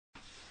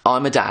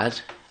I'm a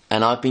dad,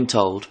 and I've been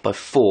told by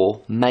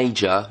 4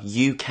 major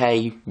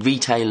UK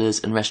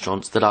retailers and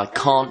restaurants that I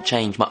can't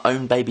change my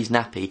own baby's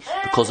nappy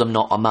because I'm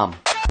not a mum.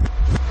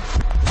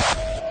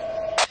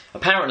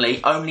 Apparently,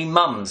 only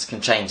mums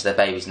can change their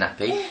baby's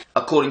nappy,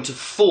 according to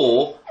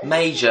 4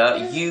 major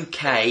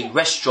UK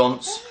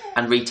restaurants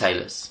and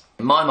retailers.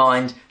 In my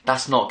mind,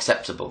 that's not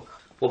acceptable.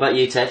 What about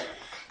you, Ted?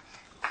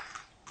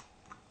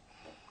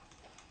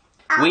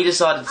 We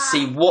decided to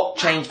see what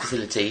change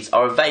facilities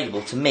are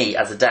available to me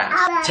as a dad.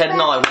 Ted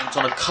and I went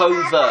on a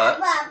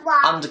covert,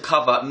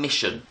 undercover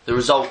mission. The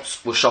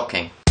results were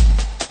shocking.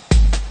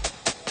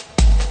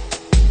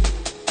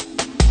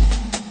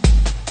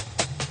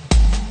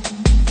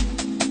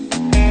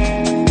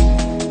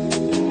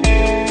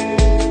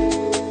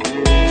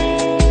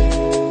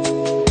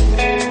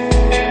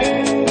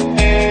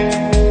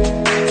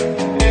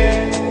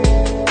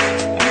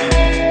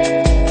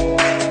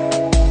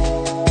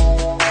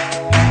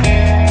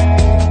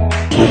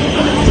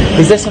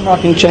 Is there somewhere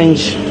I can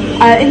change?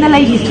 In the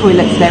ladies'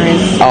 toilets there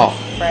is. Oh.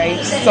 I'm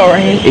afraid.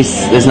 Sorry.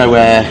 There's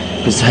nowhere,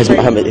 because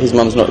his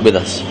mum's not with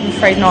us. I'm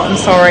afraid not, I'm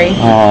sorry.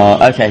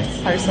 Oh, okay.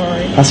 So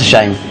sorry. That's a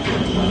shame.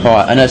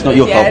 Alright, I know it's not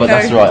your fault, but no,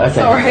 that's right.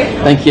 Okay. Sorry.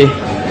 Thank you.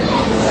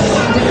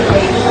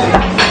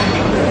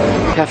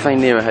 Cafe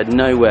Nero had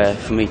nowhere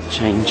for me to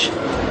change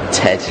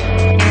Ted.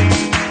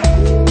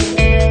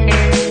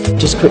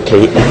 Just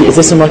quickly, is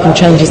there somewhere I can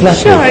change his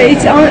nappy? Sure,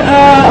 it's on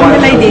the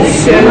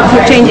ladies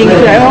for changing.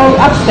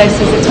 Upstairs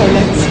is the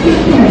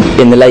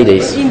toilet. In the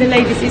ladies? In the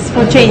ladies is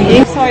for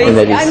changing. Sorry,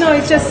 I know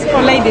it's just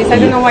for ladies. I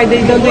don't know why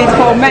they don't do it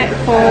for men.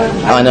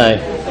 I know.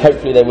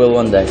 Hopefully they will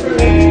one day.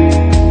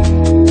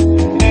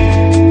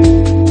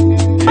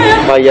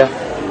 Hiya.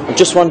 I'm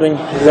just wondering,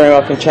 is there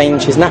anywhere I can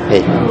change his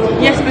nappy?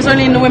 Yes, but it's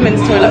only in the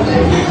women's toilet.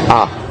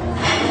 Ah.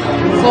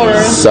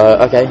 Sorry. So,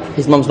 okay.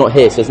 His mum's not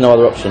here, so there's no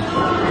other option.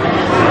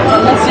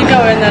 Unless you go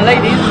in there,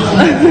 ladies.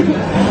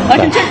 I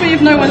can check for you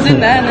if no one's in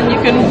there, and then you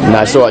can...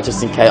 No, it's alright,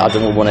 just in case. I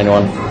don't want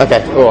anyone.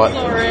 Okay, alright.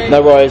 Sorry.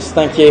 No worries,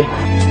 thank you.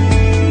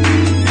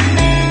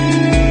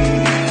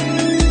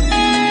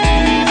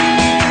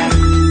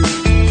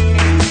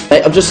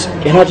 Hey,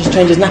 can I just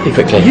change his nappy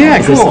quickly? Yeah,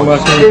 of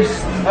course.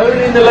 It's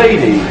only in the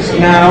ladies.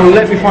 Now,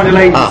 let me find a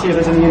lady to see if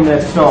there's anything in there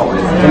to start with.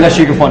 Unless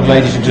you can find a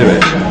lady to do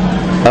it.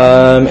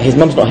 His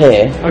mum's not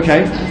here.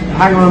 Okay,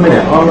 hang on a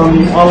minute. I'll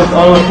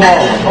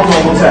inquire. Hold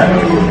on, one sec.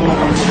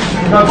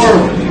 No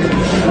problem.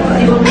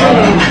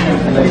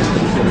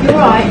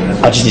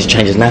 I just need to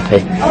change his nappy.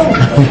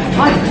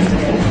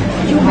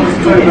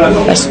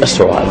 That's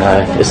alright,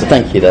 no. It's a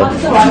thank you though. I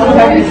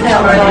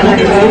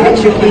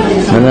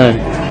know.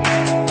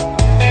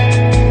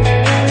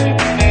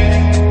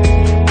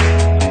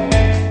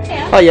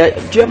 Oh yeah,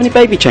 do you have any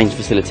baby change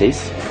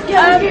facilities?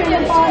 Yeah.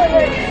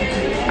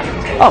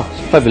 Oh,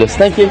 fabulous,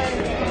 thank you.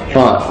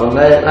 Right, well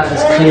that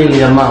is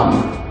clearly a mum.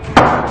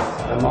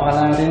 Am I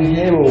allowed in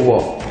here or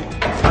what?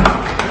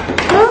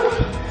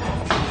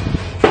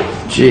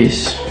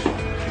 Jeez,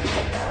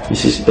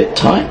 this is a bit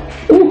tight.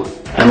 Ooh.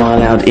 Am I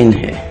allowed in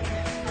here?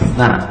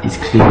 That is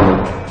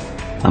clearly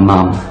a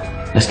mum.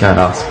 Let's go and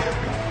ask.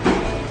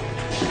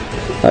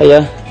 Oh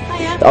yeah.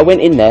 Hiya. I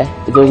went in there,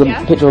 there was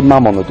a picture of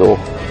mum on the door.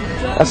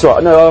 That's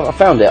right, no, I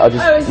found it, I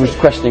just was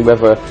questioning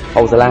whether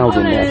I was allowed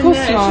in there. Of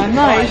course you are,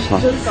 nice.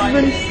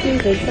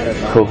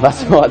 Cool,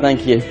 that's right,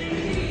 thank you.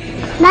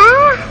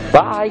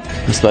 Bye!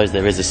 I suppose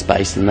there is a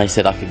space and they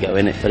said I could go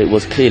in it, but it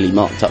was clearly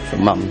marked up for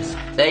mums.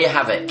 There you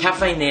have it,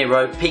 Cafe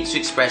Nero, Pizza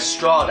Express,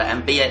 Strada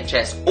and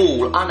BHS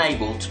all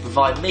unable to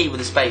provide me with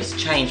a space to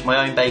change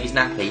my own baby's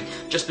nappy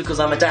just because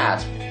I'm a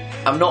dad.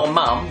 I'm not a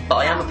mum, but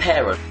I am a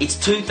parent. It's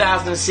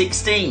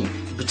 2016.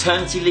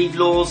 Paternity leave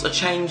laws are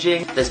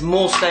changing, there's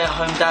more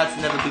stay-at-home dads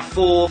than ever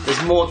before,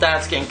 there's more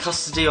dads getting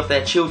custody of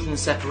their children in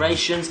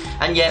separations,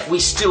 and yet we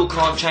still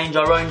can't change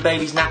our own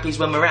baby's nappies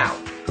when we're out.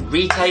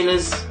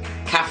 Retailers,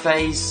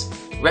 cafes,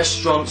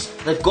 restaurants,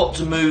 they've got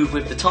to move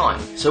with the time.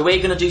 So we're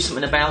going to do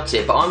something about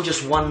it, but I'm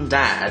just one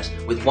dad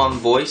with one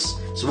voice,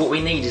 so what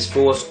we need is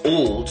for us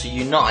all to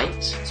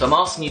unite. So I'm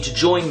asking you to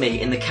join me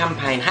in the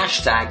campaign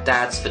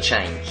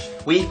 #DadsForChange.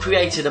 We've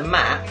created a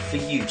map for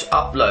you to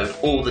upload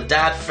all the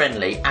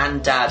dad-friendly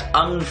and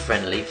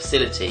dad-unfriendly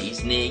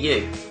facilities near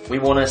you. We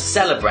want to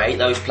celebrate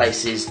those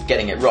places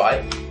getting it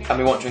right, and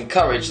we want to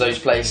encourage those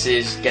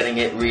places getting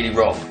it really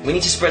wrong. We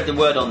need to spread the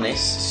word on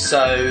this,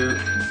 so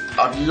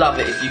I'd love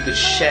it if you could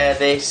share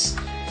this,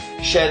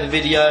 share the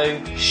video,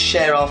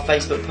 share our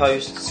Facebook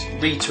posts,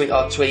 retweet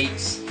our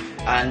tweets,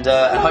 and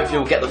hopefully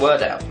we'll get the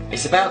word out.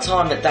 It's about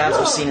time that dads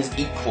were seen as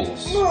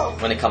equals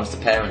when it comes to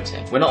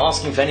parenting. We're not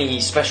asking for any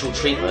special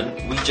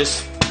treatment, we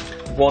just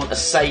want a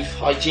safe,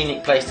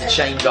 hygienic place to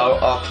change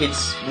our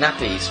kids'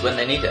 nappies when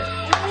they need it.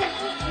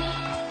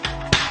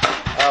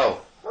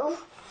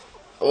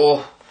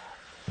 Oh,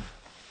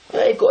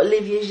 they've got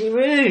Olivier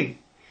Giroud.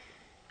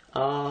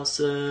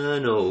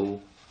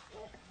 Arsenal.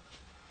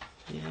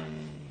 Yeah.